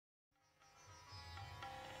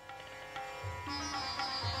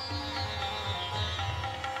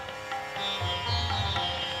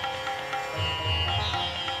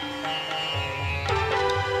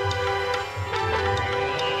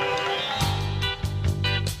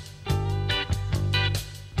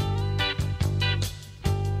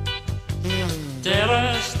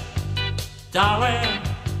Darling,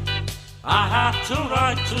 I have to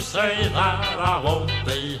write to say that I won't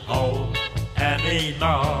be home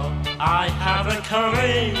anymore. I had a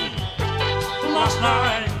curry last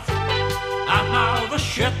night, and now the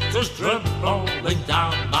shit is dribbling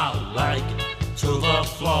down my leg to the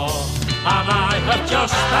floor. And I have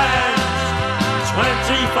just spent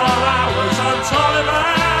 24 hours on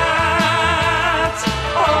toilet.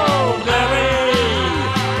 Oh, Mary,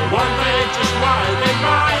 one day just wiping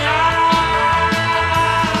my ass.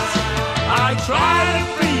 I tried a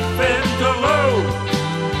brief interlude,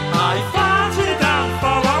 I farted and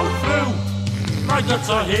followed through. My guts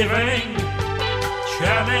are heaving,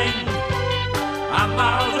 churning, and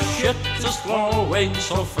now the shit is flowing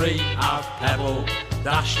so free. I've pebble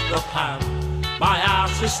dashed the pan, my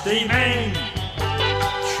ass is steaming,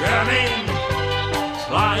 churning,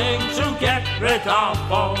 trying to get rid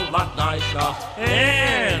of all that nice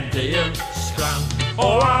Indian scram.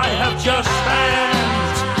 Oh, I have just spent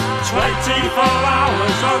 24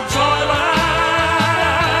 hours on toilet.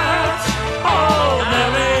 Oh,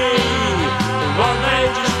 Nelly, one day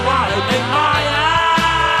just wiping my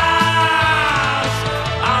ass.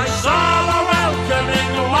 I saw the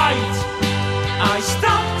welcoming light, I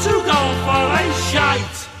stopped to go for a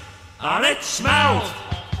shite, and it smelled.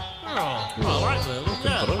 Oh, all right there, look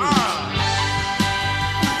at that.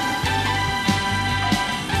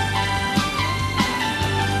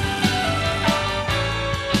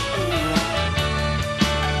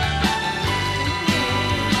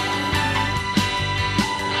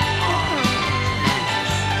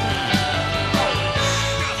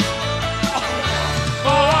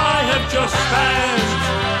 Just spent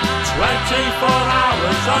 24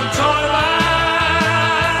 hours on toilet.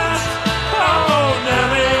 Oh,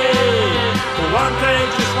 Nelly, one day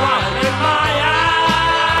just wiping my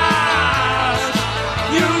ass.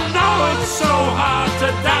 You know it's so hard to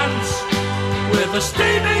dance with a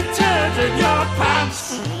steaming turd in your pants.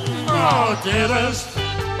 Oh, dearest,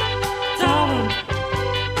 darling,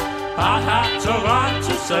 I had to write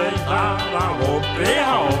to say that I won't be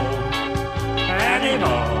home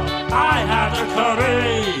anymore. I had a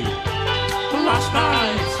curry last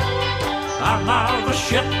night, and now the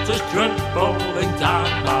shit is dribbling down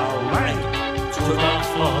my leg to the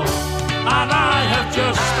floor. And I have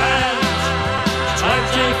just spent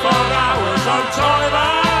 24 hours on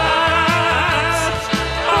toilet.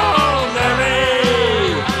 Oh,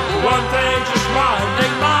 Nelly, one day just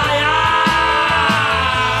wiping my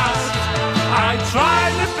ass. I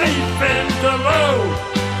tried to beef in the loo,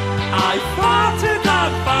 I farted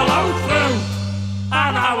and followed through,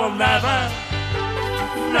 and I will never,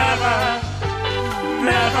 never,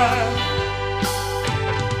 never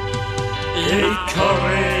eat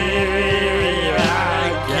curry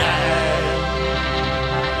again.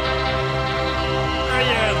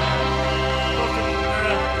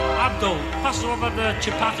 Abdul, pass over the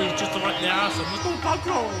chapatis just to wet the arse, and there's no bog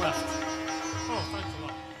roll left.